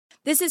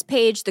This is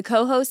Paige, the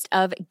co-host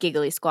of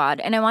Giggly Squad,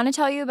 and I want to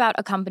tell you about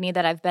a company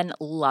that I've been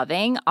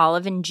loving,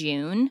 Olive &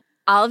 June.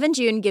 Olive &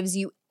 June gives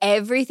you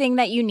everything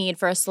that you need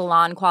for a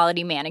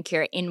salon-quality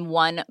manicure in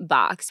one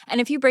box.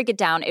 And if you break it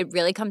down, it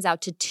really comes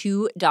out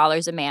to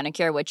 $2 a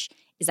manicure, which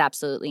is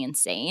absolutely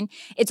insane.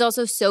 It's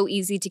also so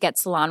easy to get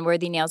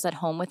salon-worthy nails at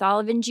home with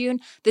Olive & June.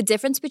 The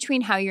difference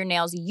between how your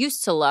nails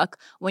used to look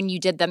when you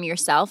did them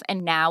yourself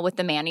and now with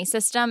the Mani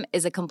system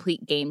is a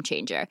complete game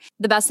changer.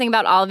 The best thing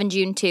about Olive &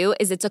 June, too,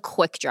 is it's a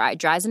quick dry.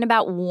 Dries in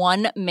about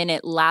 1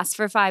 minute, lasts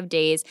for 5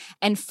 days,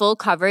 and full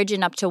coverage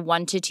in up to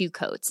 1 to 2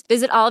 coats.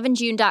 Visit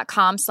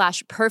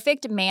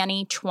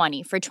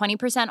oliveandjune.com/perfectmani20 for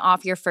 20%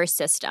 off your first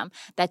system.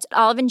 That's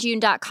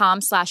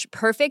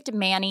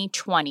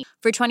oliveandjune.com/perfectmani20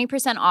 for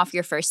 20% off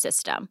your first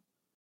system.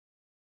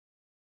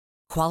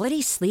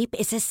 Quality sleep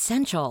is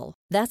essential.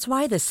 That's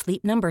why the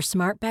Sleep Number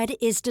Smart Bed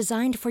is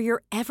designed for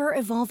your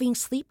ever-evolving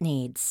sleep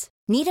needs.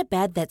 Need a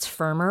bed that's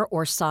firmer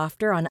or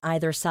softer on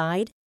either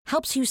side?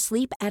 Helps you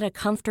sleep at a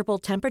comfortable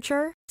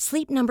temperature?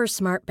 Sleep Number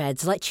Smart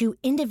Beds let you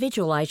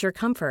individualize your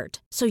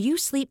comfort, so you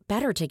sleep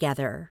better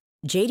together.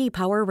 J.D.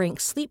 Power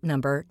ranks Sleep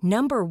Number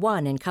number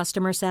 1 in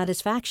customer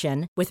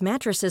satisfaction with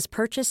mattresses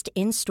purchased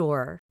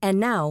in-store. And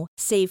now,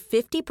 save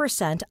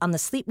 50% on the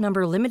Sleep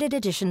Number Limited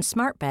Edition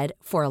Smart Bed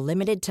for a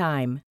limited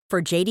time.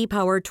 For J.D.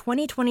 Power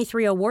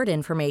 2023 award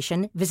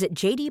information, visit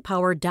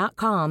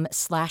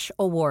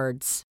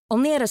jdpower.com/awards.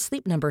 Only at a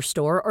Sleep Number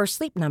store or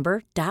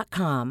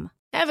sleepnumber.com.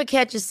 Ever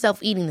catch yourself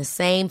eating the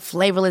same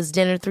flavorless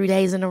dinner 3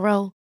 days in a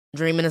row?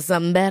 Dreaming of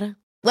something better?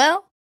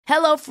 Well,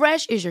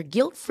 HelloFresh is your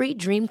guilt-free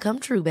dream come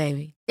true,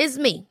 baby. It's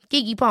me,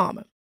 Keke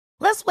Palmer.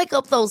 Let's wake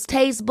up those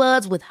taste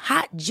buds with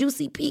hot,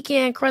 juicy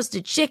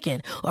pecan-crusted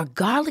chicken or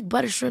garlic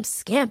butter shrimp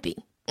scampi.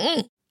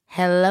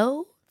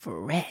 Hello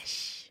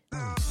Fresh.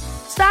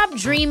 Stop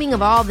dreaming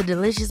of all the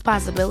delicious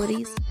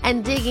possibilities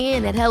and dig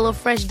in at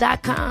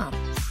HelloFresh.com.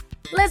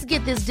 Let's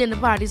get this dinner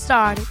party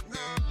started.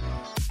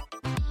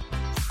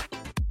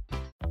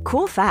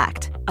 Cool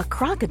fact, a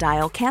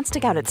crocodile can't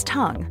stick out its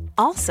tongue.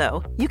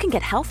 Also, you can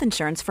get health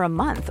insurance for a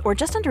month or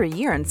just under a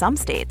year in some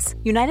states.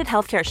 United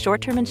Healthcare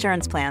short-term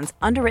insurance plans,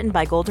 underwritten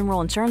by Golden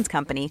Rule Insurance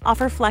Company,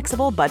 offer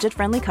flexible,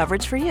 budget-friendly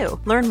coverage for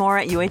you. Learn more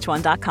at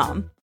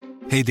uh1.com.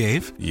 Hey,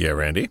 Dave. Yeah,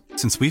 Randy.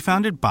 Since we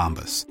founded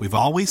Bombas, we've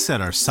always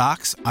said our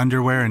socks,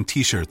 underwear, and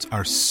T-shirts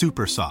are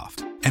super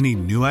soft. Any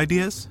new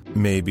ideas?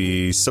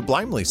 Maybe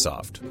sublimely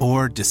soft.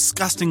 Or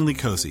disgustingly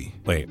cozy.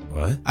 Wait,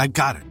 what? I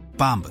got it.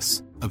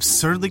 Bombas.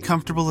 Absurdly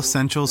comfortable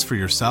essentials for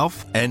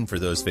yourself and for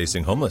those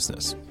facing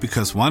homelessness.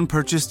 Because one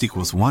purchased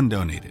equals one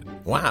donated.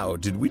 Wow,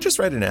 did we just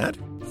write an ad?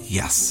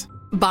 Yes.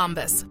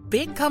 Bombas.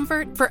 Big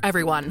comfort for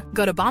everyone.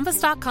 Go to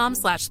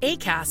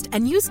bombas.com/ACAST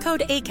and use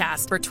code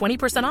ACAST for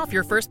 20% off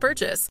your first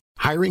purchase.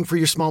 Hiring for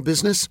your small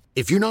business?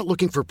 If you're not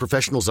looking for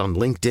professionals on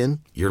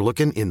LinkedIn, you're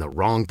looking in the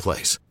wrong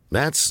place.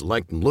 That's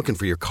like looking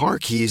for your car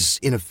keys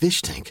in a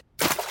fish tank.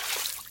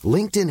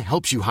 LinkedIn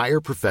helps you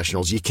hire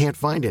professionals you can't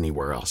find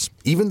anywhere else,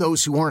 even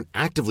those who aren't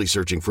actively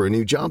searching for a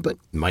new job but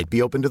might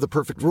be open to the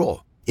perfect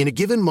role. In a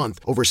given month,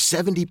 over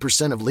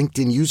 70% of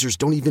LinkedIn users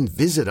don't even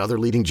visit other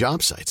leading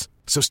job sites.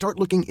 So start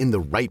looking in the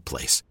right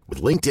place.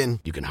 With LinkedIn,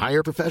 you can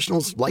hire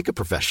professionals like a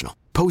professional.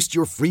 Post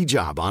your free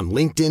job on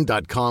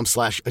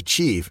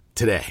linkedin.com/achieve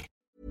today.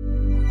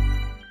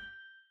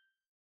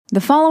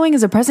 The following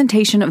is a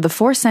presentation of the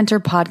Force Center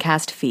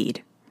podcast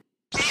feed.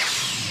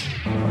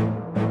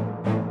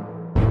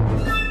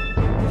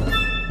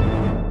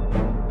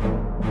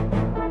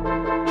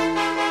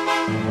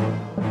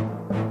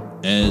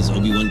 As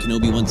Obi-Wan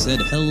Kenobi once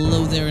said,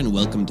 hello there and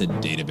welcome to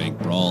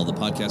Databank Brawl, the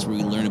podcast where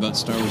we learn about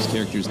Star Wars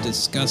characters,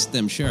 discuss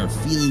them, share our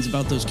feelings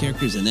about those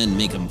characters, and then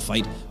make them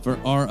fight for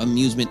our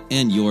amusement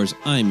and yours.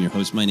 I'm your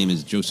host. My name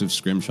is Joseph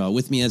Scrimshaw.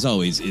 With me, as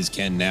always, is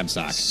Ken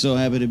Knabsack. So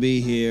happy to be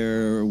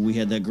here. We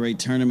had that great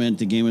tournament,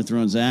 the Game of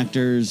Thrones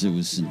actors. It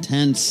was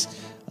intense.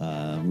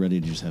 Ready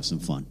to just have some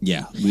fun.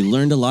 Yeah, we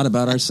learned a lot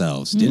about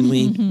ourselves, didn't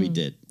we? We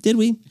did. Did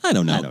we? I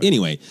don't know.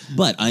 Anyway,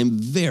 but I'm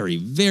very,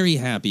 very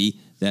happy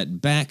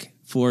that back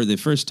for the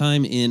first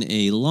time in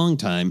a long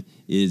time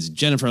is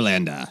Jennifer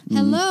Landa.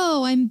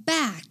 Hello, I'm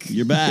back.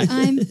 You're back.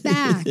 I'm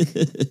back.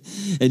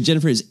 And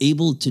Jennifer is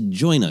able to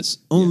join us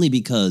only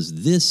because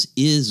this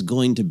is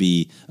going to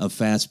be a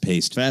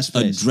fast-paced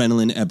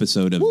adrenaline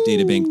episode of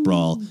Databank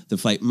Brawl. The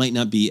fight might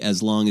not be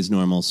as long as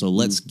normal, so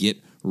let's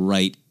get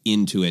right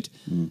into it.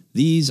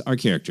 These are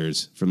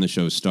characters from the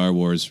show Star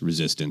Wars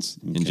Resistance.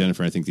 Okay. And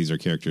Jennifer, I think these are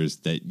characters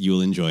that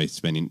you'll enjoy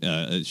spending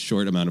a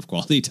short amount of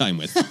quality time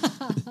with.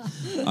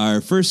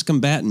 Our first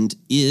combatant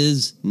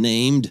is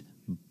named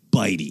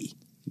Bitey.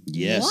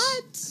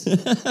 Yes.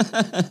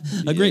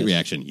 What? A great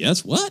reaction.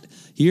 Yes, what?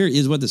 Here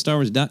is what the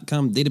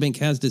StarWars.com databank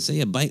has to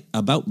say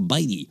about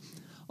Bitey.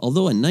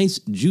 Although a nice,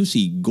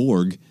 juicy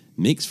Gorg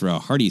makes for a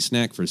hearty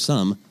snack for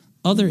some,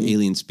 other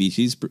alien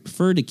species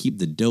prefer to keep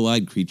the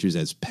doe-eyed creatures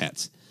as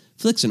pets.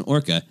 Flix and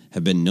Orca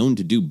have been known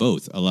to do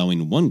both,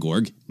 allowing one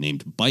Gorg,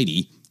 named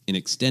Bitey, an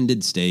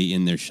extended stay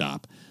in their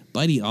shop.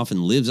 Bitey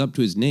often lives up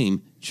to his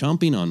name,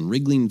 chomping on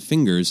wriggling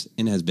fingers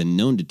and has been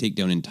known to take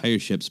down entire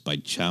ships by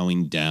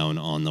chowing down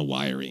on the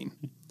wiring.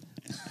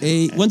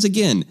 Once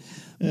again,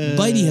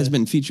 Bitey has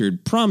been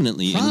featured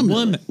prominently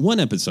in one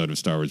episode of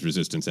Star Wars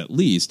Resistance, at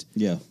least.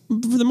 Yeah.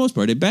 For the most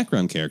part, a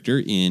background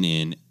character in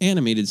an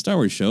animated Star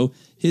Wars show.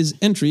 His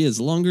entry is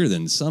longer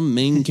than some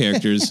main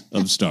characters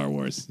of Star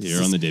Wars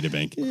here on the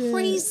Databank.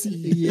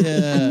 Crazy.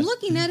 Yeah. I'm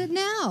looking at it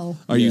now.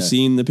 Are you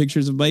seeing the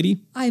pictures of Bitey?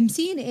 I'm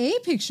seeing a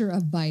picture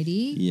of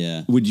Bitey.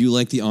 Yeah. Would you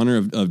like the honor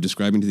of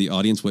describing to the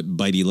audience what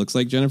Bitey looks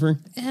like, Jennifer?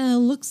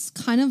 Looks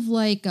kind of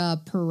like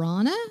a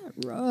piranha,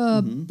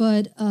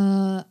 but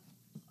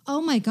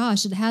oh my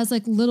gosh, it has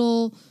like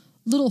little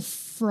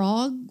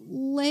frog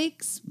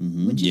legs.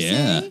 Would you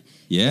say?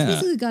 Yeah. It's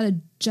basically got a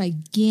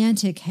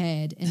gigantic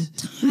head and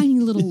tiny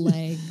little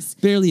legs.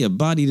 Barely a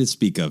body to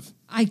speak of.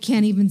 I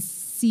can't even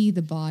see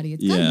the body.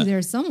 It's got to be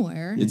there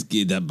somewhere.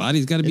 That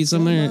body's got to be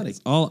somewhere. It's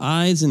all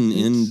eyes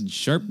and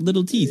sharp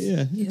little teeth.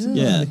 Yeah.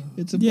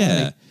 It's a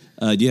body.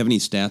 Do you have any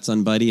stats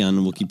on Bitey on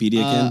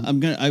Wikipedia, Ken? I'm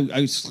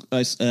gonna.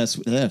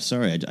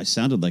 Sorry, I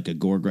sounded like a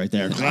Gorg right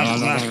there.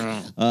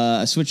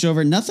 I switched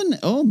over. Nothing.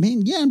 Oh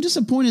man, yeah. I'm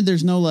disappointed.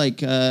 There's no like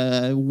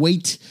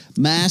weight,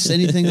 mass,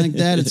 anything like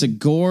that. It's a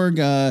Gorg.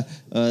 Eye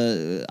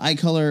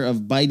color of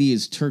Bitey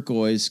is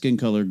turquoise. Skin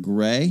color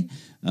gray.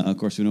 Of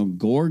course, we know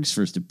Gorgs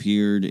first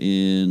appeared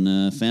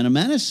in Phantom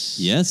Menace.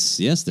 Yes.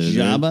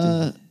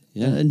 Jabba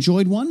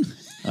enjoyed one.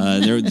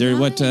 They're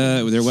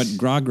what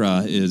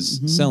Gra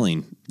is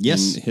selling.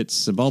 Yes, and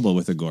hits Sebulba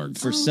with a Gorg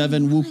for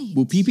 7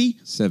 whoopee.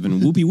 7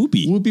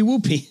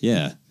 whoopee.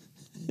 Yeah.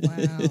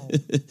 Wow.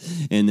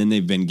 And then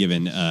they've been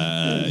given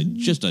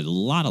just a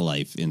lot of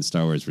life in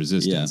Star Wars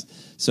Resistance. Yeah.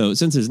 So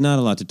since there's not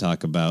a lot to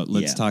talk about,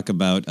 let's talk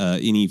about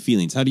any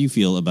feelings. How do you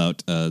feel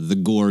about the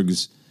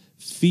Gorgs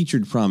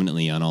featured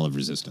prominently on all of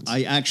Resistance?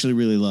 I actually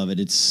really love it.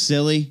 It's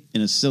silly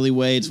in a silly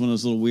way. It's one of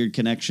those little weird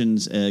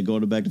connections.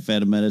 Going back to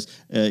Phantom Menace,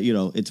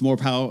 it's more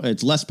power.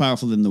 It's less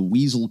powerful than the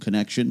Weasel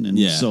connection and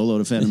Solo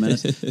to Phantom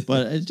Menace,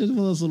 but it's just one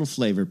of those little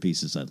flavor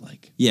pieces I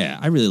like. Yeah,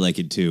 I really like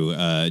it too.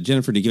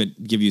 Jennifer, to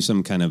give you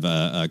some kind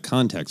of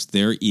context,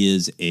 there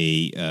is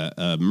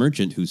a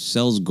merchant who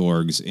sells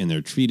Gorgs, and they're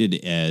treated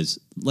as,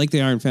 like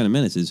they are in Phantom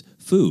Menace, as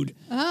food.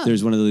 Oh.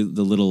 There's one of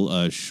the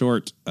little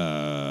short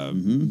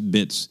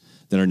bits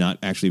that are not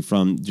actually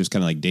from just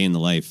kind of like day in the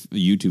life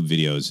YouTube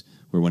videos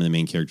where one of the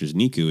main characters,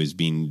 Niku, is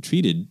being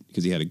treated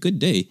because he had a good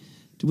day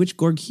to which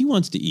Gorg he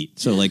wants to eat.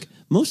 So like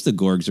most of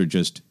the Gorgs are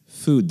just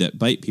food that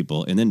bite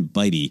people, and then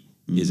Bitey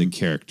is a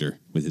character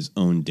with his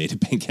own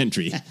databank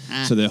entry.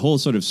 So the whole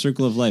sort of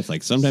circle of life,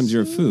 like sometimes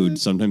you're a food,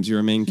 sometimes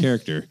you're a main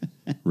character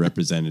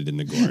represented in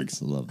the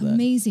Gorgs. I love that.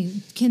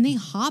 Amazing. Can they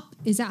hop?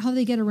 Is that how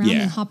they get around?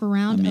 They hop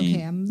around?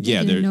 I'm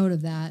making a note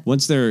of that.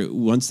 Once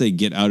they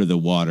get out of the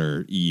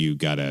water, you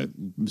gotta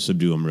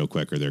subdue them real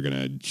quick or they're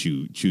gonna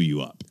chew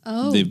you up.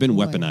 Oh, they've been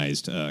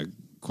weaponized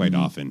quite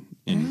often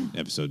in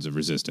episodes of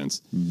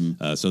Resistance.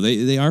 So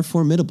they are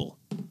formidable.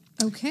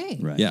 Okay.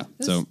 Right. Yeah.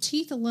 Those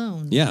teeth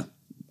alone. Yeah.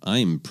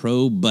 I'm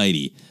pro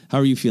Bitey. How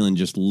are you feeling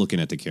just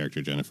looking at the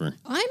character, Jennifer?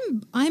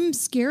 I'm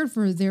scared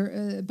for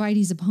their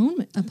Bitey's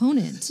opponent.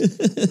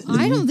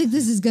 I don't think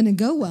this is going to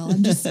go well.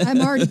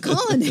 I'm already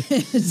calling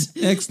it.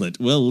 Excellent.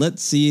 Well,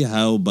 let's see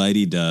how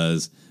Bitey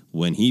does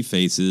when he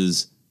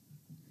faces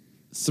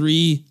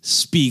 3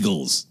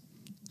 Spiegels.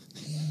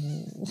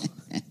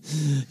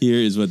 Here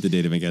is what the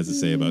Databank has to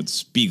say about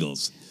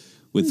Spiegels.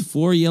 With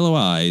 4 yellow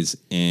eyes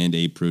and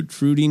a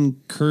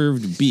protruding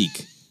curved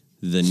beak,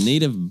 the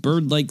native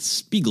bird-like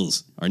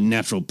Spiegels are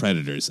natural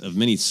predators of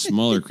many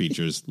smaller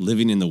creatures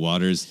living in the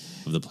waters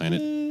of the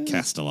planet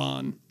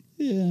Castellan.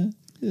 Yeah.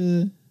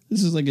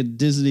 This is like a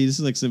Disney. This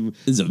is like some.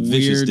 This is a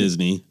vicious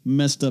Disney,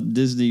 messed up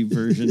Disney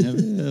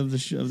version of the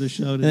show.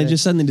 Today. And I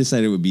just suddenly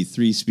decided it would be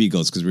 3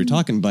 Spiegels because we're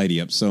talking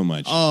Bitey up so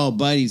much. Oh,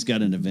 Bitey's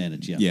got an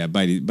advantage. Yeah,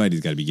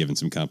 Bitey's got to be given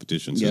some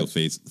competition, so he'll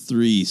face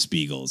 3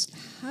 Spiegels.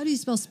 How do you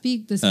spell the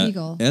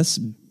Spiegel? Speagull.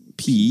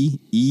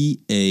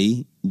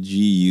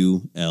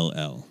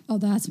 Oh,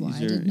 that's why I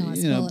did not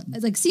spell it.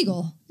 It's like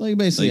seagull. Like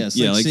basically,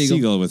 like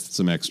seagull with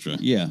some extra.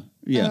 Yeah.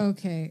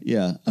 Okay.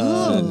 Yeah.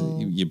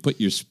 You put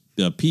your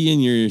P in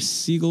your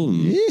seagull.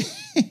 And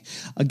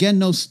Again,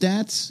 no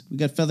stats. We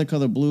got feather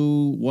color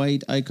blue,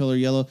 white, eye color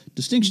yellow.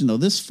 Distinction though,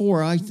 this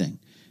 4-eye thing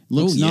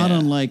looks not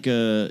unlike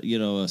a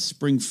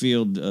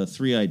Springfield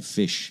 3-eyed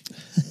fish.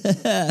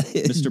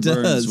 Mr.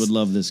 Burns would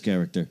love this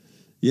character.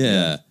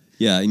 Yeah,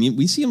 and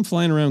we see them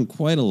flying around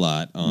quite a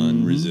lot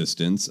on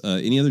Resistance.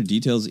 Any other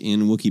details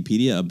in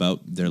Wikipedia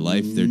about their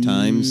life, their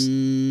times?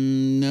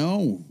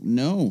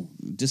 No.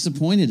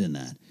 Disappointed in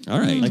that. All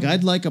right. Like,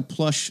 I'd like a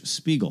plush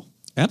Spiegel.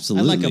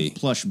 Absolutely. I'd like a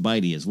plush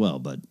Bitey as well,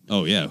 but...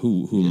 Oh, yeah.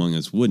 Who among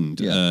us wouldn't?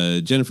 Yeah.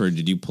 Jennifer,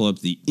 did you pull up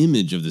the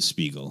image of the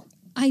Spiegel?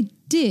 I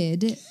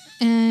did,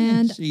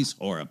 and... She's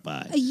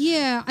horrified.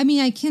 Yeah, I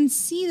mean, I can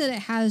see that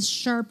it has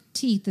sharp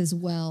teeth as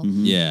well.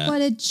 Yeah.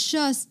 But it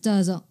just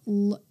doesn't...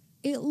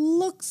 It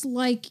looks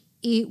like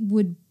it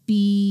would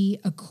be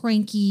a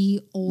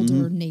cranky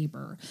older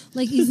neighbor.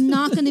 Like he's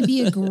not going to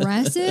be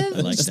aggressive.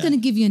 He's just going to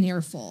give you an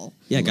earful.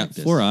 Yeah, got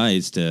 4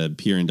 eyes to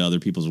peer into other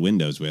people's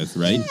windows with,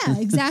 right? Yeah,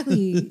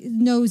 exactly.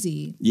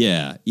 Nosy.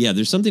 Yeah.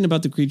 There's something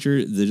about the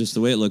creature, just the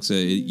way it looks.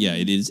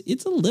 It is.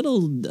 It's a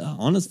little,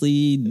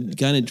 honestly,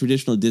 kind of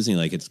traditional Disney.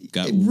 Like it's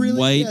got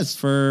white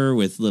fur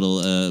with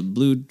little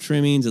blue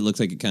trimmings. It looks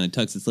like it kind of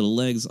tucks its little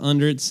legs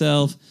under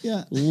itself.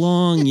 Yeah.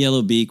 Long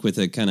yellow beak with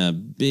a kind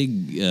of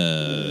big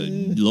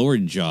lower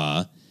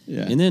jaw.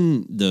 Yeah. And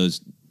then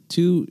those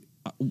 2,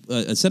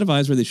 a set of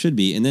eyes where they should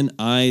be, and then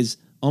eyes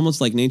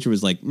almost like nature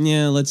was like,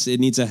 yeah, it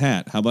needs a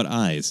hat. How about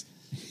eyes?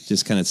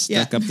 Just kind of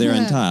stuck up there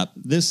on top.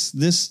 This,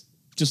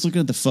 just looking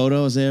at the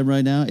photo as I am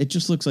right now, it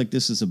just looks like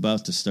this is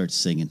about to start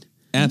singing.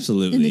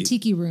 Absolutely. In the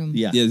tiki room.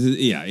 Yeah.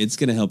 Yeah, it's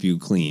going to help you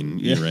clean.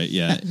 You're right.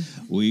 Yeah.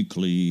 We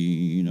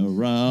clean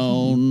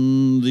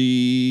around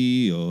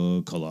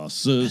the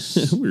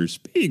Colossus. We're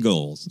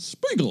Spiegels.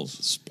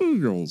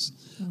 Spiegels.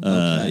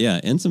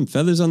 Yeah, and some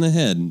feathers on the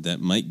head that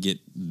might get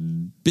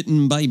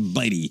bitten by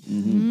Bitey.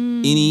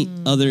 Any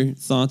other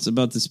thoughts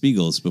about the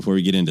Spiegels before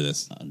we get into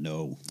this?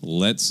 No.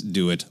 Let's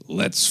do it.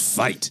 Let's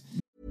fight.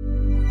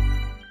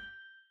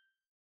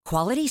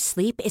 Quality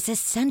sleep is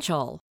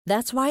essential.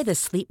 That's why the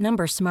Sleep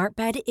Number Smart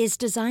Bed is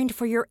designed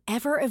for your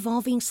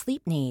ever-evolving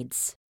sleep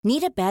needs.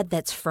 Need a bed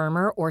that's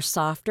firmer or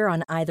softer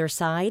on either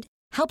side?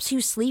 Helps you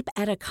sleep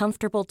at a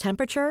comfortable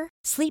temperature?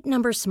 Sleep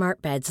Number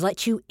Smart Beds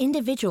let you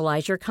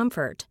individualize your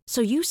comfort, so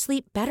you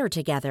sleep better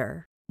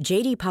together.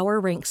 J.D. Power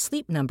ranks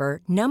Sleep Number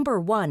number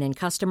 1 in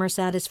customer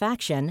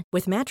satisfaction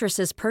with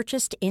mattresses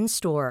purchased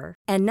in-store.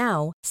 And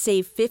now,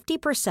 save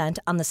 50%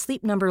 on the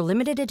Sleep Number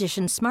Limited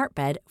Edition Smart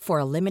Bed for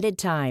a limited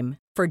time.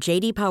 For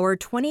J.D. Power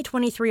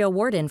 2023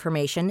 award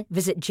information,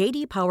 visit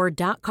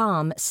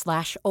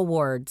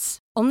jdpower.com/awards.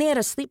 Only at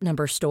a Sleep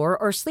Number store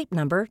or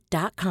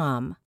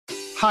sleepnumber.com.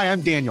 Hi,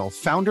 I'm Daniel,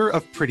 founder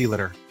of Pretty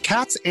Litter.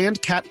 Cats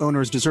and cat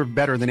owners deserve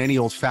better than any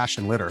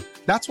old-fashioned litter.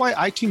 That's why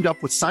I teamed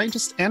up with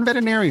scientists and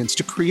veterinarians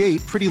to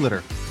create Pretty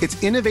Litter.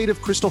 Its innovative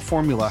crystal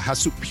formula has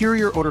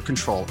superior odor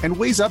control and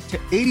weighs up to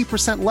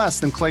 80% less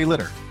than clay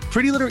litter.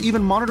 Pretty Litter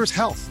even monitors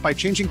health by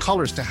changing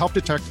colors to help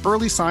detect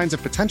early signs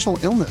of potential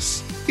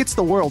illness. It's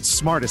the world's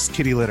smartest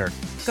kitty litter.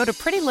 Go to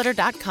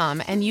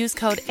prettylitter.com and use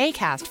code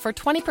ACAST for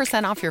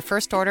 20% off your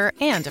first order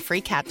and a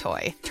free cat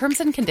toy. Terms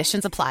and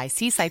conditions apply.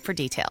 See site for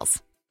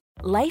details.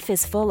 Life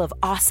is full of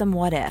awesome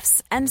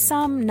what-ifs, and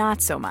some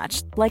not so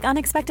much, like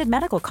unexpected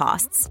medical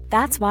costs.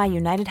 That's why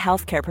United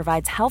Healthcare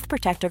provides Health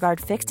Protector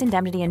Guard fixed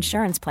indemnity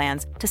insurance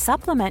plans to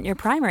supplement your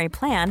primary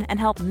plan and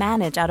help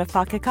manage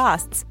out-of-pocket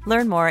costs.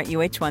 Learn more at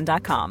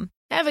uh1.com.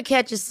 Ever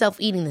catch yourself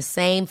eating the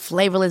same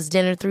flavorless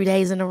dinner 3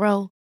 days in a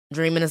row?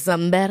 Dreaming of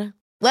something better?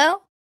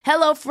 Well,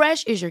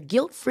 HelloFresh is your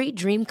guilt-free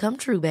dream come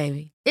true,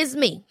 baby. It's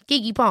me,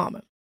 Keke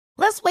Palmer.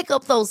 Let's wake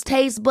up those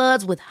taste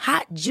buds with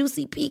hot,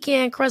 juicy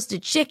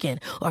pecan-crusted chicken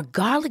or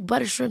garlic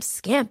butter shrimp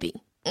scampi.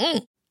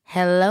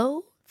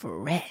 Hello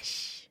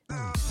Fresh.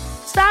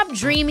 Stop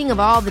dreaming of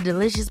all the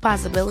delicious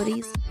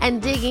possibilities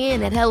and dig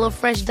in at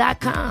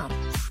HelloFresh.com.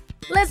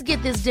 Let's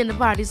get this dinner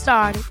party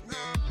started.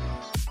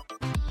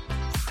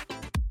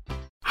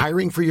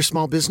 Hiring for your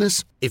small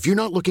business? If you're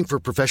not looking for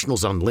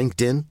professionals on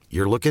LinkedIn,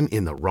 you're looking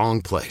in the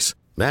wrong place.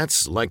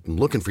 That's like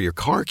looking for your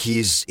car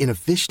keys in a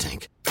fish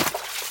tank.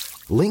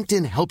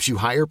 LinkedIn helps you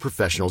hire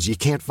professionals you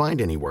can't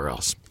find anywhere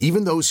else,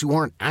 even those who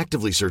aren't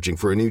actively searching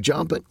for a new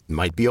job but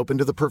might be open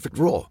to the perfect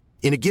role.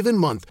 In a given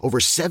month, over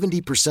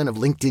 70% of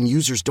LinkedIn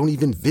users don't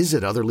even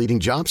visit other leading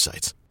job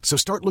sites. So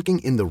start looking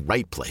in the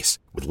right place.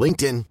 With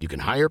LinkedIn, you can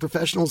hire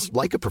professionals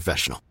like a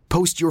professional.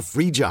 Post your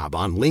free job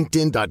on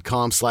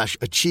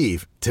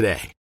linkedin.com/achieve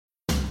today.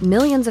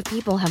 Millions of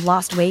people have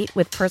lost weight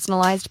with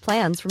personalized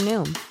plans from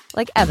Noom.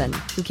 Like Evan,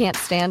 who can't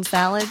stand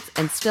salads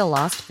and still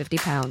lost 50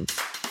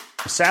 pounds.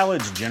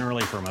 Salads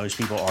generally for most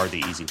people are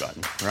the easy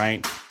button,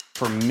 right?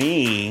 For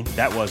me,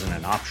 that wasn't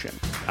an option.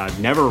 I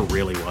never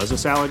really was a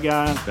salad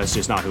guy. That's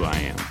just not who I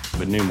am.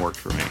 But Noom worked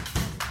for me.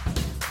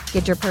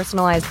 Get your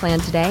personalized plan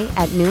today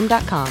at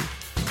Noom.com.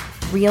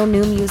 Real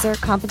Noom user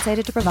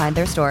compensated to provide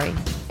their story.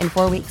 In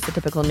 4 weeks, the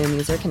typical Noom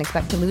user can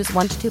expect to lose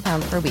 1 to 2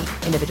 pounds per week.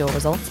 Individual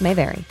results may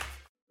vary.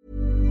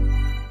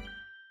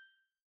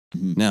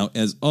 Now,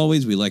 as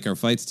always, we like our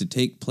fights to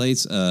take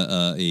place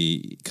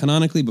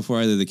canonically before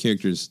either of the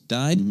characters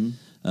died.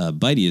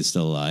 Bitey is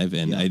still alive,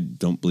 and I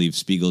don't believe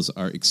Spiegels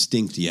are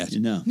extinct yet.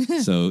 No.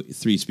 So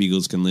 3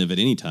 Spiegels can live at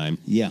any time.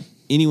 Yeah.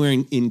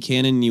 Anywhere in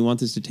canon you want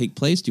this to take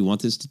place? Do you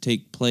want this to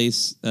take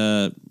place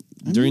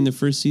during the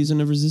first season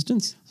of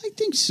Resistance? I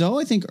think so.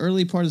 I think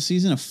early part of the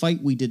season, a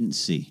fight we didn't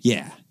see.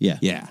 Yeah.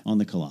 On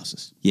the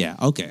Colossus. Yeah,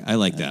 okay. I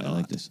like that. I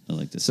like this.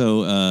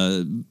 So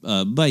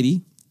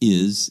Bitey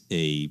is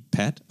a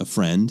pet, a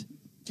friend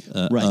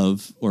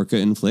of Orca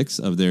and Flix,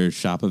 of their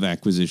shop of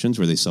acquisitions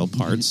where they sell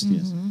parts.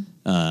 Yes.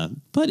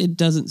 But it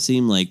doesn't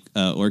seem like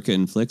Orca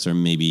and Flix are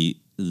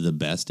maybe the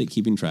best at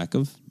keeping track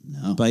of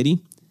Bitey.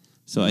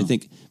 So I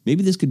think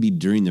maybe this could be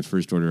during the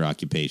First Order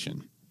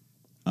occupation.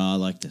 I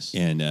like this.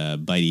 And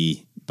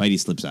Bitey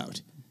slips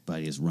out.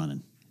 Bitey is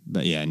running.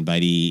 But yeah, and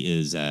Bitey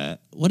is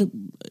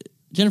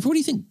Jennifer, what do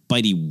you think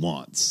Bitey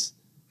wants?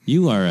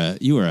 You are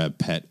a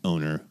pet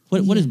owner.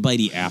 What is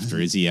Bitey after?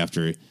 Is he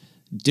after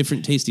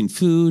different tasting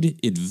food,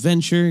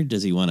 adventure?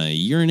 Does he want to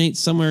urinate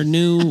somewhere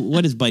new?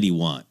 What does Bitey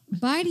want?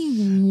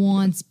 Bitey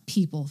wants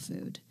people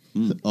food.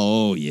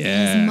 Oh, yeah.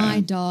 As my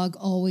dog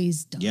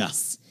always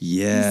does.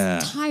 Yeah.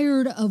 He's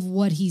tired of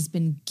what he's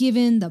been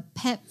given, the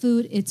pet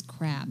food. It's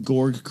crap.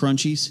 Gorg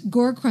Crunchies?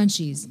 Gorg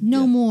Crunchies.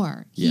 No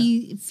more.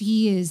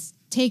 He is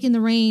taking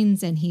the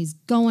reins and he's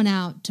going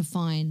out to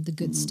find the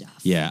good stuff.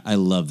 Yeah, I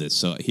love this.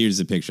 So here's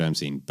the picture I'm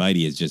seeing.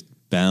 Bitey is just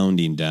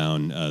bounding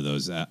down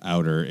those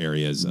outer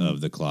areas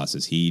of the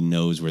Colossus. He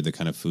knows where the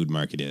kind of food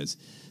market is.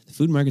 The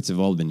food markets have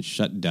all been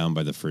shut down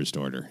by the First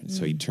Order.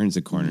 So he turns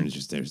the corner and it's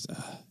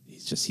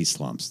just he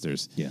slumps.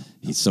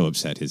 He's so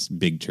upset. His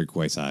big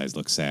turquoise eyes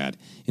look sad.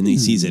 And then he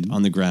sees it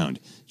on the ground,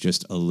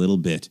 just a little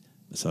bit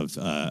of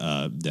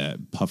the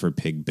puffer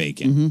pig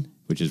bacon,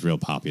 which is real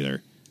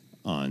popular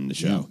on the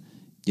show.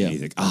 Yeah. And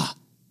he's like,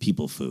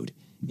 people food.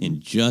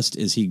 And just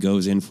as he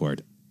goes in for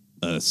it,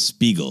 a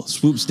Spiegel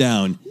swoops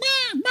down,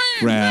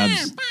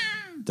 grabs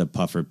the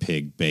puffer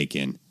pig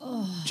bacon.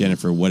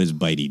 Jennifer, what does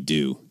Bitey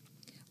do?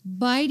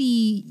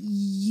 Bitey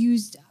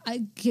used.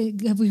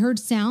 Have we heard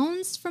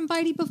sounds from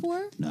Bitey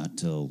before? Not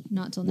till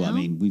now. Well, I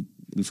mean,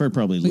 we've heard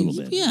probably a little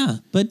bit. Yeah,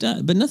 but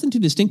nothing too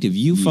distinctive.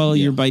 You follow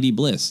your Bitey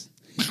bliss.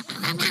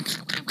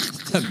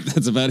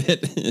 That's about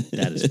it.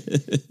 That is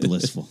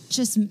blissful.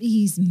 Just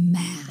he's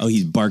mad. Oh,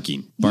 he's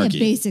barking. Yeah,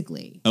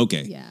 basically.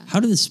 Okay. Yeah. How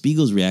do the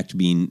Spiegels react to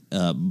being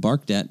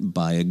barked at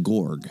by a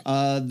Gorg?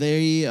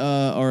 They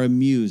are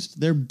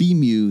amused. They're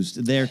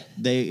bemused.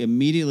 They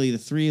immediately, the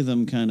three of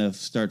them kind of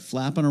start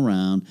flapping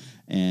around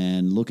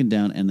and looking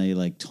down, and they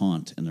like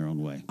taunt in their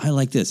own way. I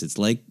like this. It's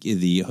like how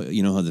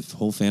the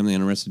whole family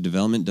on Arrested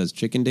Development does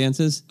chicken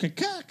dances. The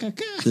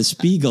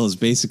Spiegels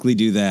basically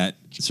do that,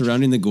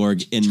 surrounding the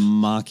Gorg and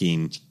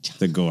mocking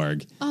the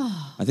Gorg.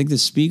 I think the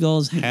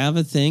Spiegels have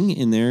a thing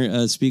in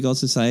their Spiegel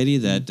society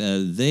that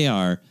they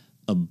are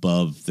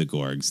above the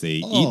Gorgs.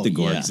 They eat the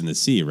Gorgs in the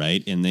sea,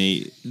 right? And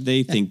they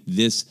think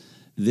this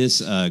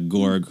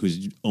Gorg,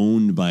 who's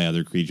owned by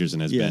other creatures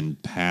and has been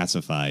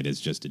pacified,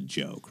 is just a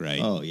joke, right?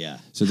 Oh yeah.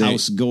 So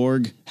House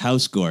Gorg.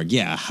 House Gorg,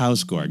 yeah,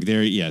 House Gorg.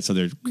 So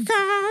they're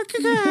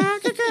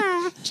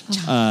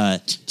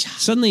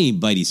suddenly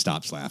Bitey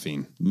stops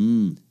laughing,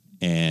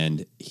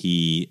 and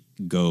he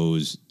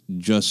goes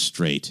just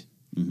straight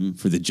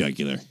for the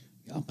jugular.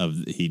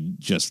 He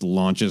just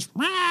launches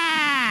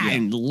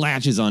and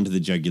latches onto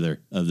the jugular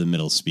of the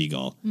middle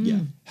Spiegel. Yeah.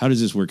 How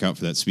does this work out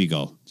for that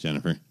Spiegel,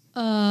 Jennifer?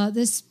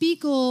 The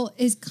Spiegel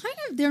is kind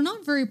of, they're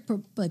not very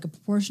like a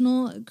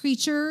proportional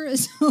creature.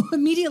 So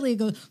immediately it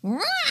goes,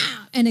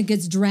 and it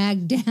gets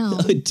dragged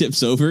down. It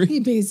tips over? He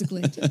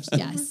basically tips,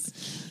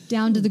 yes.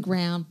 Down to the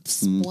ground,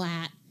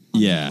 splat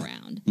on the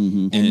ground.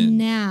 And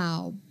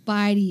now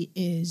Bitey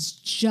is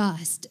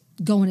just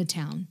going to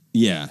town.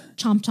 Yeah.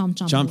 Chomp, chomp,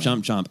 chomp. Chomp, away.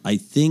 chomp, chomp. I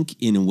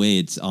think in a way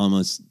it's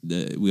almost,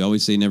 we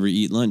always say never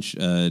eat lunch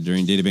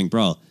during Databank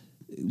Brawl.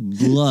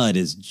 Blood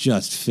is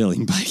just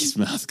filling Bitey's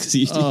mouth because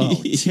he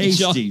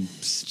tasty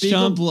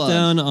chomped blood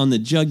down on the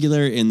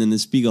jugular, and then the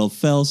Spiegel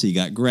fell, so you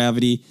got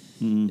gravity.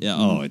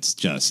 Yeah, it's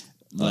just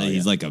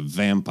he's like a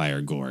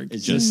vampire Gorg,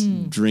 it's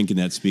just drinking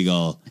that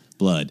Spiegel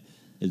blood.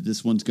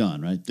 This one's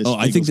gone, right?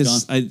 I think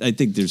I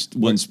think there's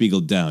one Spiegel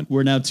down.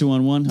 We're now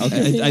 2-on-1.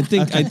 Okay, I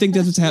think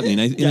that's what's happening.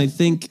 I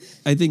think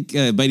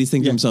Bitey's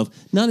thinking to himself,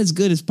 not as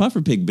good as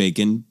puffer pig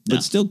bacon,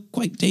 but still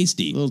quite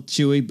tasty. A little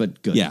chewy,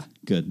 but good. Yeah.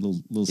 Good.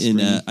 Little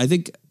and I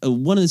think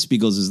one of the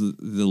Spiegels is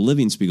the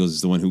living Spiegels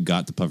is the one who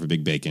got the puffer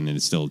pig bacon and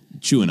is still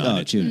chewing on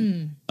it.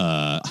 Chewing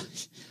it.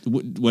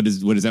 What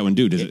does that one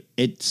do? Does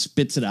it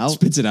spits it out?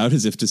 Spits it out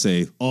as if to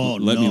say,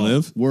 let me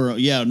live? We're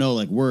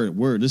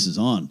this is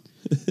on.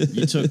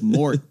 You took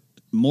Mort.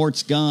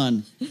 Mort's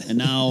gone, and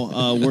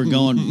now we're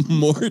going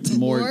Mort.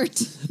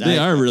 They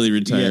are really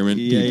retirement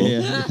people.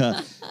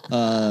 Yeah.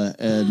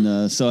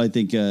 So I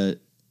think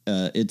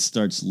it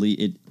starts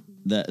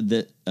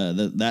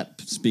that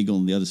Spiegel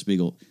and the other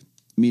Spiegel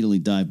immediately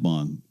dive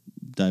bomb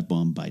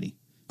Bitey.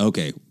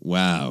 Okay.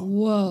 Wow.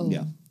 Whoa.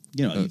 Yeah.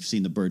 You've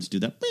seen the birds do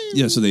that.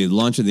 Yeah. So they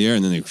launch in the air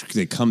and then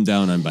they come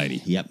down on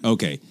Bitey. Yep.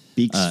 Okay.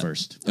 Beaks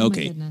first.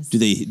 Okay. Do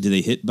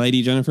they hit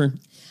Bitey, Jennifer?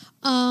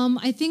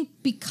 I think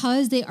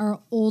because they are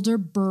older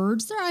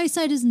birds, their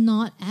eyesight is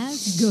not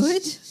as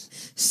good.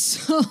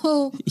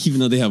 So even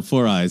though they have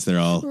 4 eyes, they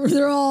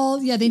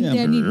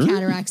need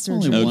cataract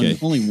surgery.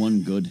 Only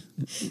one good.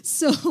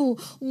 So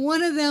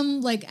one of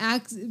them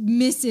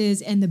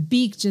misses, and the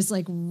beak just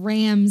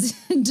rams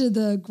into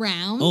the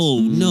ground.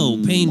 Oh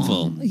no,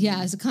 painful.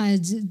 Yeah, it's kind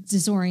of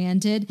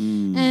disoriented,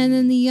 and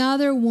then the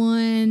other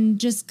one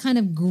just kind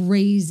of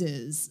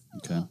grazes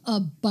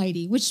a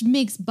Bitey, which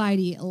makes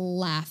Bitey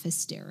laugh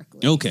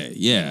hysterically. Okay,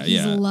 yeah,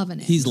 he's loving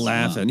it. He's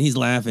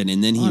laughing,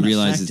 and then he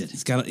realizes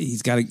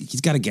he's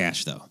got a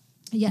gash though.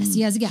 Yes,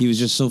 he has a gash. He was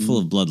just so full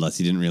of bloodlust,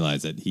 he didn't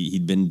realize that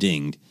he'd been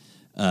dinged.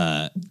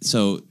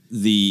 So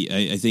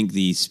I think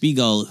the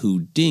Spiegel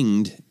who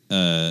dinged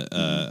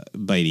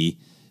Bitey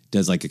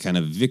does like a kind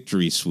of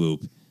victory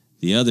swoop.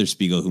 The other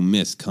Spiegel who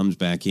missed comes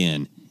back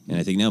in, and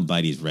I think now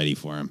Bitey's ready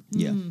for him.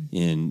 Yeah.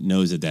 And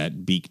knows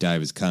that beak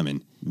dive is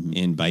coming.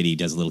 And Bitey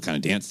does a little kind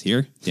of dance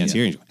here, and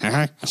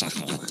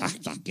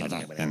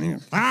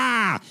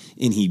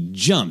he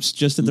jumps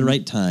just at the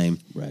right time.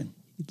 Right.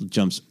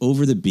 Jumps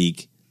over the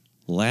beak,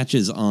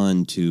 latches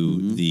on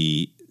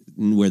to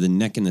where the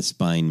neck and the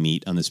spine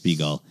meet on the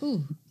Spiegel.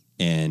 Ooh.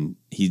 And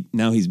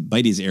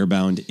Bitey's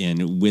airbound,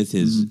 and with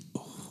his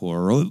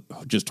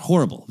just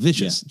horrible,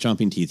 vicious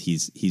chomping teeth,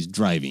 he's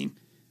driving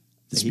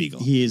the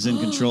Spiegel. He is in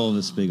control of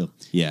the Spiegel.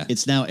 Yeah.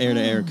 It's now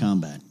air-to-air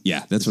combat.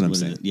 Yeah, that's what I'm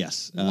saying.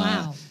 Yes.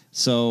 Wow.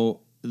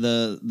 So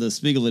the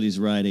Spiegel that he's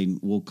riding,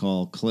 we'll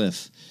call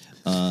Cliff.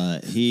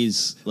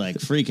 He's like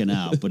freaking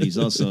out, but he's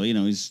also,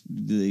 he's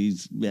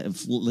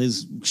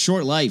his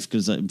short life,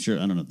 because I'm sure,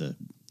 I don't know the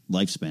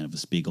lifespan of a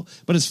Spiegel,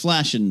 but it's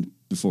flashing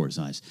before his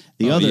eyes.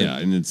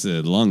 And it's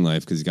a long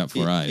life because he's got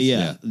 4 eyes.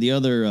 Yeah. The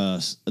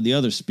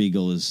other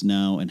Spiegel is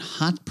now in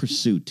hot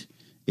pursuit.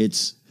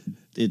 It's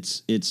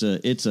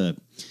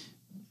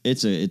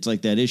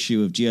like that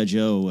issue of G.I.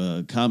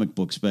 Joe comic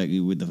books back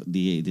with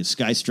the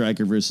Sky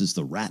Striker versus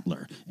the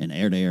Rattler in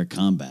air-to-air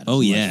combat.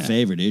 Oh, It's one of yeah. my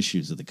favorite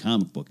issues of the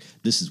comic book.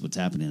 This is what's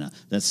happening now.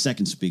 That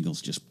second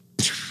Spiegel's just...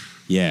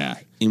 Yeah.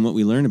 And what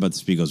we learn about the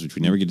Spiegels, which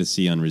we never get to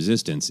see on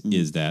Resistance,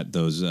 is that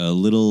those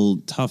little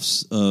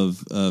tufts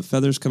of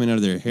feathers coming out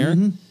of their hair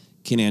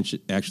can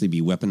actually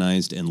be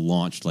weaponized and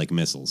launched like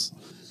missiles.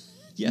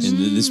 Yes. And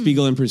the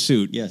Spiegel in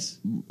pursuit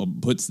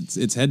puts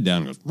its head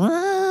down and goes...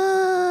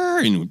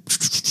 And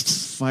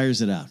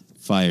fires it out.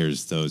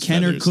 Fires those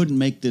Kenner feathers. couldn't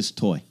make this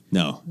toy.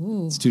 No.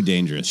 Ooh. It's too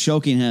dangerous.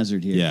 Choking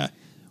hazard here. Yeah.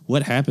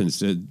 What happens?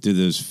 Do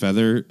those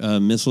feather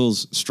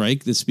missiles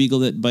strike the Spiegel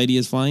that Bitey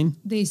is flying?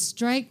 They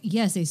strike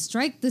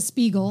the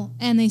Spiegel,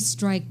 and they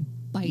strike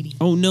Bitey.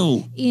 Oh,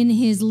 no. In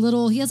his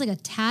little, he has like a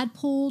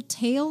tadpole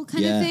tail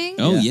kind of thing.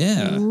 Oh,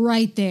 yeah.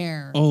 Right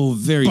there. Oh,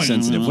 very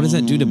sensitive. What does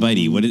that do to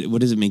Bitey?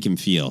 What does it make him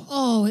feel?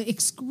 Oh,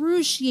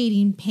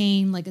 excruciating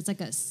pain. Like it's like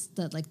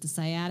the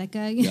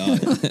sciatica. You know?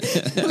 Like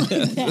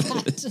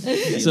that.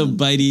 So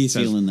Bitey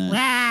says, Feeling that.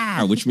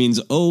 "Rah," which means,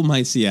 oh,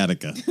 my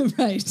sciatica.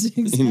 Right.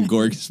 Exactly. In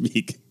Gorg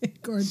speak.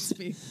 Gorg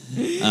speak.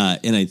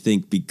 And I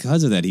think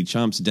because of that, he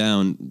chomps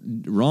down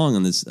wrong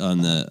on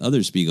the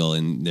other Spiegel,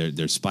 and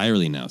they're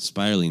spiraling now,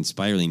 spiraling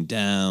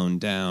down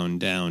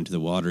to the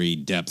watery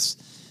depths.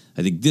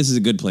 I think this is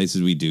a good place,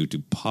 as we do, to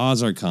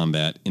pause our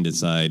combat and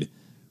decide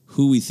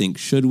who we think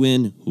should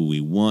win, who we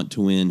want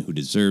to win, who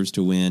deserves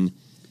to win.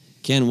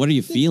 Ken, what are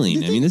you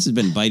feeling? I mean, this has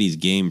been Bitey's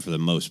game for the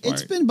most part.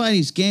 It's been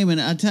Bitey's game,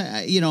 and I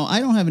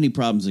don't have any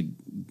problems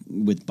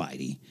with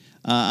Bitey.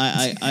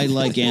 I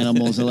like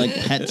animals. I like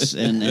pets,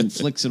 and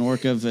Flix and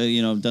Orca have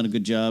done a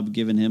good job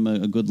giving him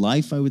a good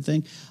life, I would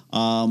think.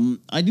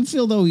 I do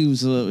feel though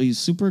he's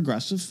super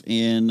aggressive,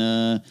 and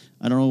I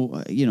don't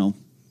know.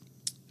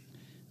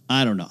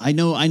 I don't know. I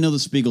know the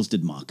Spiegels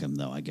did mock him,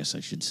 though. I guess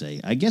I should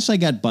say. I guess I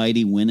got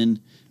Bitey winning,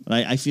 but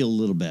I feel a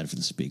little bad for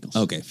the Spiegels.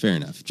 Okay, fair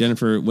enough.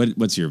 Jennifer,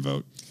 what's your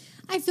vote?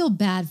 I feel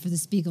bad for the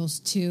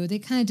Spiegels too. They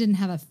kind of didn't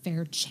have a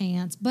fair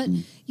chance. But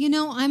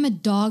I'm a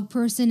dog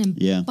person, and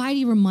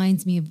Bitey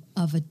reminds me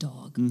of a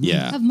dog. Mm-hmm.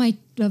 Yeah, of my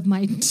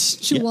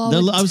Chihuahua.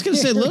 Yeah. I was going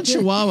to say little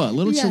Chihuahua,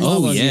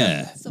 Chihuahua. Oh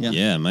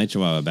yeah, my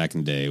Chihuahua back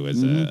in the day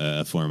was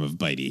a form of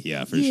Bitey.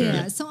 Yeah, for sure.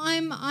 Yeah, so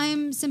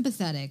I'm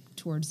sympathetic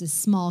towards this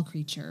small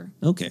creature.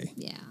 Okay.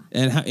 Yeah.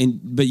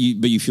 But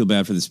you feel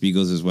bad for the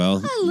Spiegels as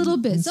well? A little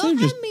bit. So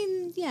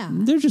yeah.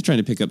 They're just trying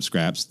to pick up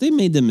scraps. They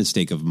made the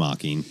mistake of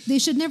mocking. They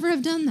should never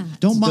have done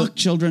that. Don't mock,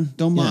 children.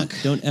 Don't mock.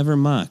 Don't ever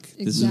mock.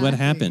 Exactly. This is what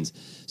happens.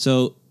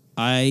 So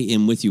I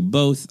am with you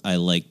both. I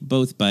like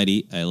both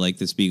Bitey. I like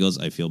the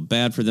Spiegels. I feel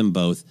bad for them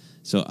both.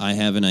 So I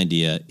have an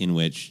idea in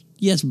which,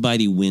 yes,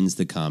 Bitey wins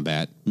the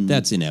combat.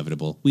 That's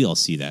inevitable. We all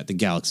see that. The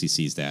galaxy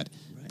sees that.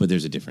 Right. But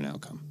there's a different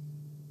outcome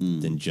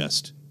than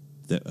just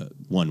the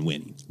one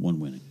winning. One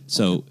winning.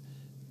 So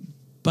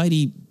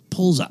Bitey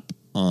pulls up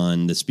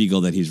on the Spiegel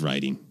that he's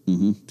riding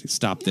to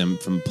stop them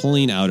from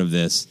pulling out of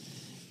this,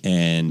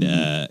 and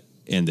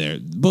they're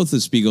both the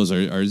Spiegels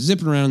are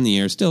zipping around in the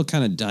air, still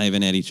kind of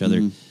diving at each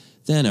other.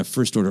 Then a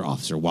first order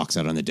officer walks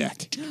out on the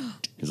deck.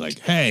 He's like,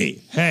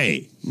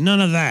 "Hey,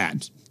 none of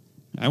that!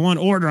 I want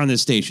order on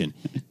this station,"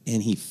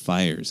 and he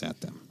fires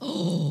at them.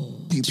 Oh,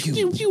 pew,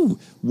 pew, pew.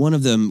 One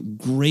of them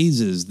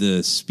grazes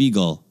the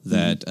Spiegel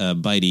that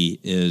Bitey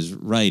is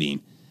riding,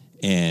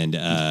 and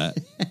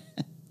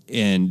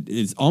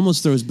it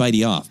almost throws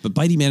Bitey off, but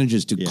Bitey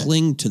manages to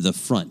cling to the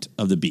front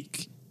of the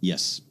beak.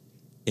 Yes.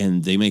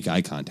 And they make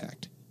eye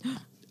contact.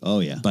 Oh,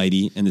 yeah.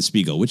 Bitey and the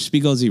Spiegel. Which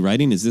Spiegel is he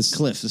riding? Is this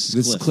Cliff? This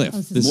is Cliff.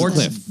 This is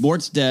Cliff.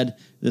 Mort's dead.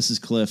 This is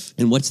Cliff.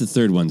 And what's the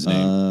third one's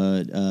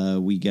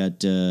name? We got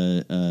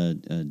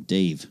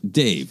Dave.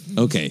 Dave.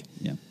 Okay.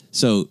 Yeah.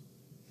 So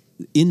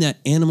in that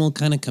animal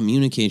kind of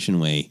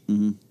communication way,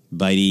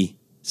 Bitey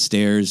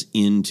stares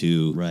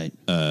into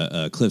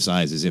Cliff's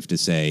eyes as if to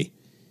say,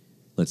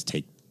 "Let's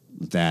take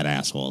that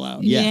asshole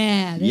out."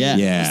 Yeah.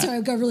 Yeah. Sorry,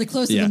 I got really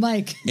close to the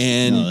mic.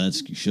 And no,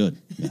 you should.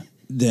 Yeah.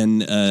 Then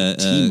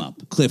Team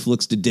up. Cliff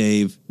looks to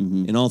Dave,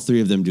 and all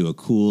three of them do a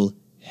cool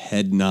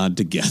head nod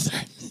together.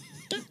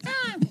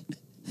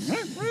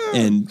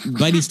 And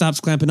Bitey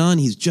stops clamping on.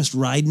 He's just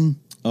riding.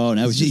 Oh,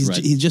 now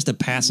he's just a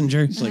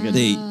passenger. It's like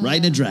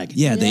riding a dragon.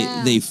 Yeah,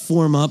 they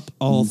form up,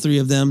 all three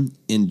of them.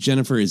 And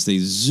Jennifer, as they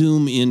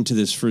zoom into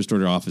this First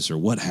Order officer,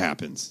 what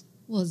happens?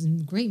 Well,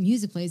 some great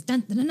music plays.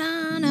 Dun, dun, dun,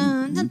 dun,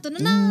 dun, dun, dun,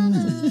 dun, dun,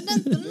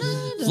 dun,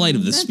 dun, Flight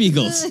of the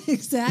Spiegels.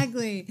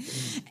 Exactly.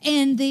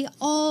 And they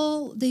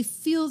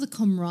feel the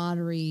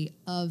camaraderie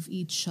of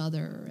each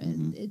other,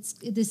 and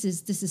this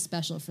is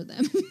special for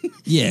them.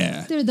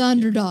 Yeah. They're the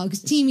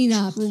underdogs teaming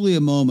up. Truly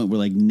a moment where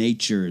like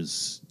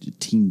nature's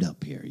teamed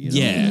up here, you know?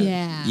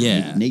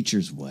 Yeah.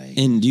 Nature's way.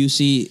 And do you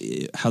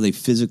see how they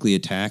physically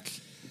attack?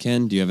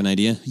 Ken, do you have an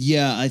idea?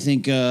 Yeah, I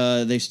think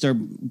they start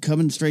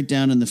coming straight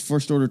down, and the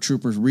First Order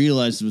troopers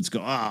realize what's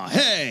going. Ah,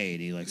 hey!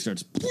 And he like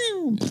starts.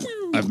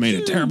 I've made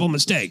a terrible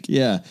mistake.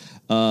 Yeah,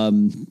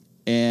 and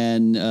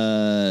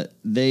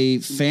they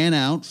fan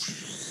out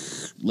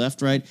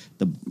left, right.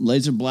 The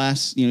laser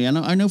blasts. You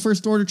know, I know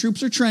First Order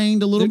troops are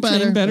trained a little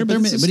better, but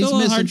it's he's still a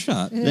missing. hard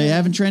shot. They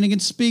haven't trained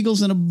against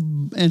Spiegels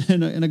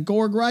and a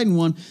Gorg riding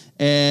one,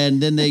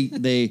 and then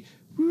they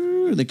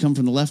come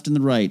from the left and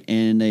the right,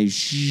 and they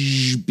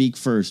beak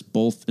first,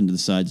 both into the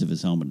sides of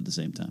his helmet at the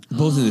same time.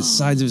 Both of the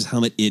sides of his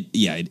helmet.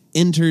 It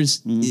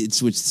enters.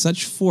 It's with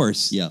such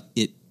force. Yeah,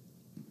 it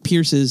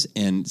pierces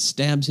and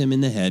stabs him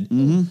in the head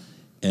a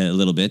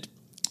little bit,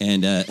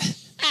 and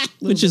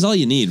which is all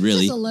you need,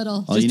 really. Just a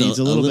little. All you need is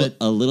a little bit.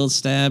 A little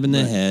stab in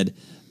the head,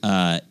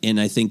 and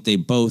I think they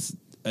both.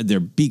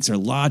 Their beaks are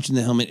lodged in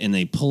the helmet and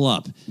they pull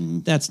up.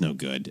 That's no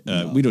good.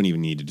 We don't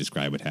even need to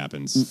describe what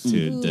happens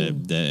to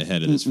the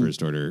head of this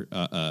First Order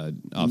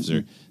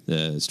officer,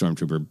 the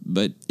stormtrooper,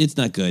 but it's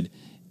not good.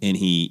 And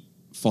he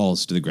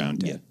falls to the ground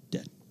dead.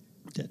 Yeah,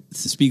 dead.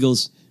 It's the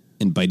Spiegels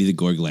and Bitey the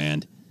Gorg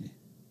land.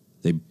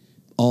 They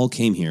all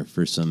came here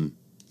for some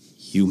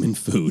human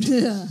food.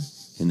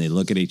 And they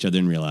look at each other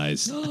and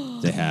realize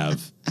they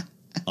have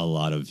a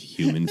lot of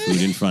human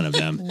food in front of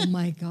them. Oh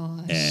my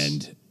gosh.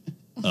 And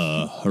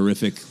a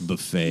horrific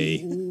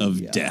buffet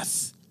of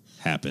death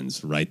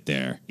happens right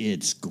there.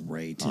 It's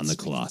great. On the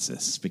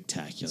Colossus.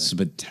 Spectacular.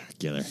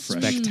 Spectacular.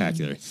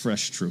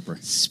 Fresh trooper.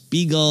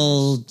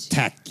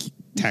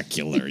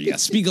 Spiegel-tacular. Yeah,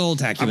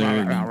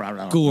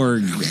 Spiegel-tacular.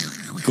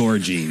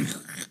 Gorging.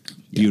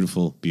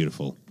 Beautiful,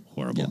 beautiful,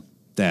 horrible. Yeah.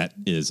 That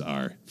is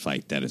our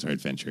fight. That is our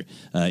adventure.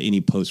 Any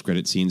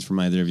post-credit scenes from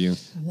either of you?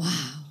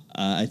 Wow.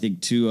 I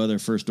think two other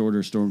First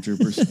Order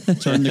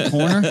stormtroopers turn the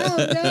corner.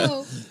 Oh,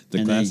 no.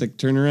 The classic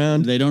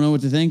turnaround. They don't know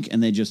what to think,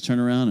 and they just turn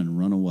around and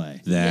run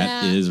away.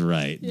 That is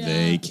right. Yeah.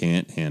 They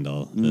can't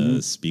handle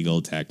the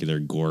Spiegel-tacular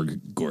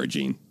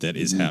gorging that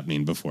is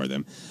happening before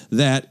them.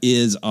 That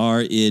is our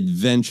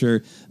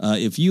adventure.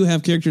 If you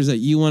have characters that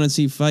you want to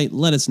see fight,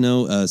 let us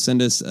know.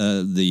 Send us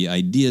the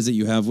ideas that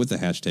you have with the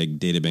hashtag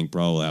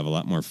DataBankBrawl. We'll have a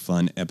lot more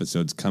fun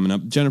episodes coming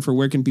up. Jennifer,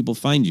 where can people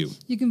find you?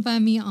 You can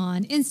find me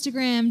on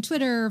Instagram,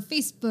 Twitter,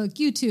 Facebook,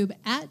 YouTube,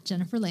 at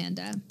Jennifer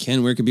Landa.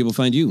 Ken, where can people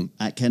find you?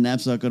 At Ken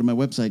Napzok. Go to my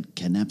website,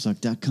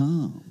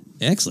 kennapzok.com.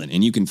 Excellent.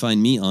 And you can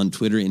find me on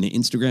Twitter and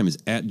Instagram is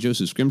at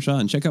Joseph Scrimshaw,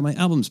 and check out my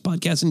albums,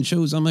 podcasts, and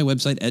shows on my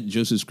website at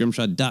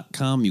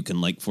josephscrimshaw.com. You can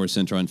like Force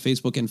Center on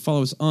Facebook and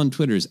follow us on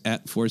Twitters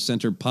at Force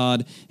Center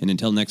Pod. And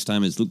until next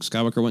time, as Luke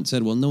Skywalker once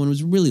said, well, no one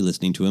was really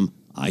listening to him.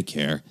 I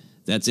care.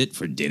 That's it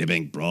for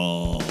Databank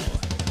Brawl.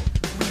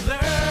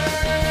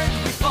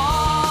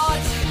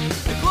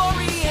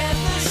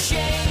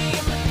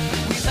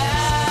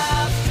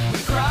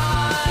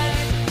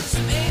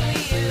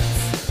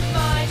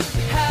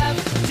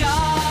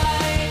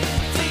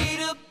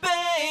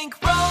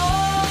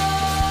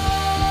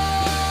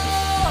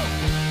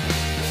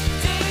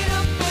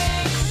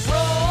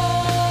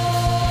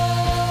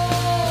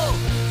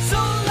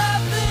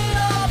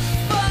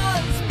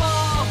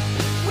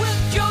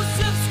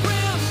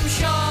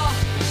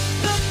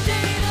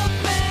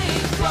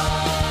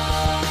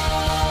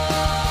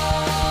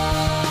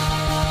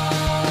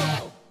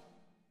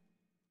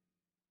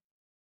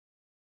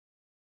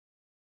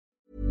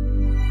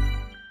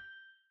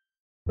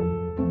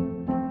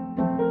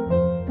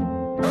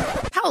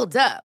 Hold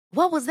up.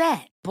 What was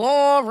that?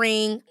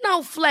 Boring.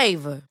 No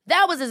flavor.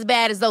 That was as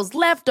bad as those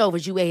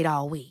leftovers you ate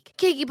all week.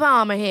 Keke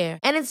Palmer here,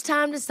 and it's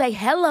time to say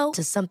hello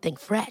to something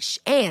fresh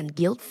and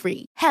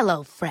guilt-free.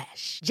 Hello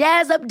Fresh.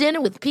 Jazz up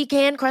dinner with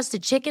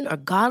pecan-crusted chicken or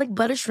garlic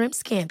butter shrimp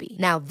scampi.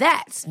 Now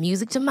that's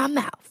music to my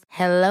mouth.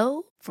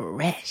 Hello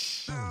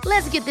Fresh.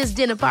 Let's get this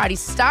dinner party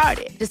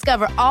started.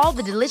 Discover all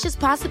the delicious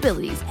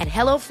possibilities at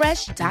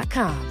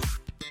HelloFresh.com.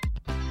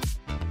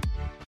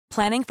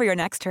 Planning for your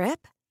next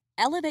trip?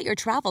 Elevate your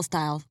travel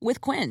style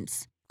with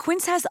Quince.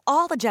 Quince has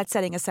all the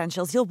jet-setting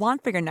essentials you'll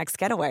want for your next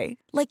getaway,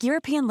 like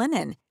European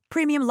linen,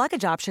 premium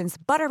luggage options,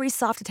 buttery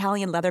soft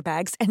Italian leather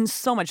bags, and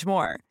so much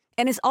more.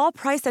 And is all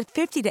priced at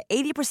 50 to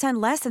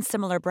 80% less than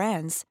similar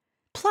brands.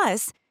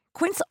 Plus,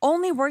 Quince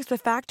only works with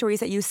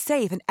factories that use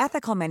safe and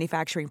ethical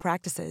manufacturing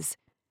practices.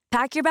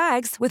 Pack your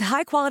bags with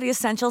high-quality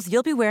essentials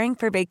you'll be wearing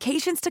for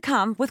vacations to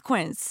come with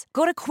Quince.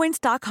 Go to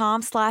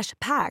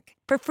quince.com/pack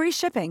for free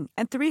shipping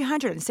and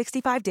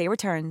 365-day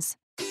returns.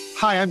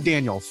 Hi, I'm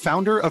Daniel,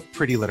 founder of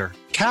Pretty Litter.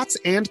 Cats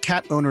and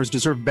cat owners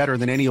deserve better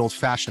than any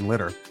old-fashioned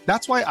litter.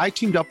 That's why I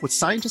teamed up with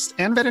scientists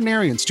and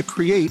veterinarians to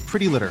create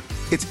Pretty Litter.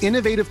 Its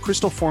innovative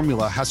crystal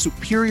formula has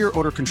superior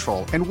odor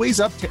control and weighs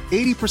up to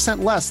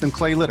 80% less than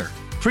clay litter.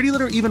 Pretty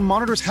Litter even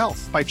monitors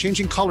health by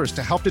changing colors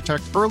to help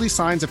detect early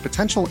signs of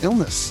potential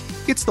illness.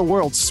 It's the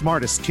world's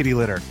smartest kitty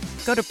litter.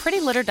 Go to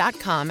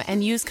prettylitter.com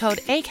and use code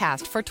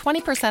ACAST for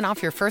 20%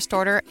 off your first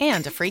order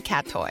and a free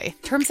cat toy.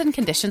 Terms and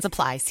conditions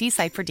apply. See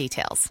site for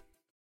details.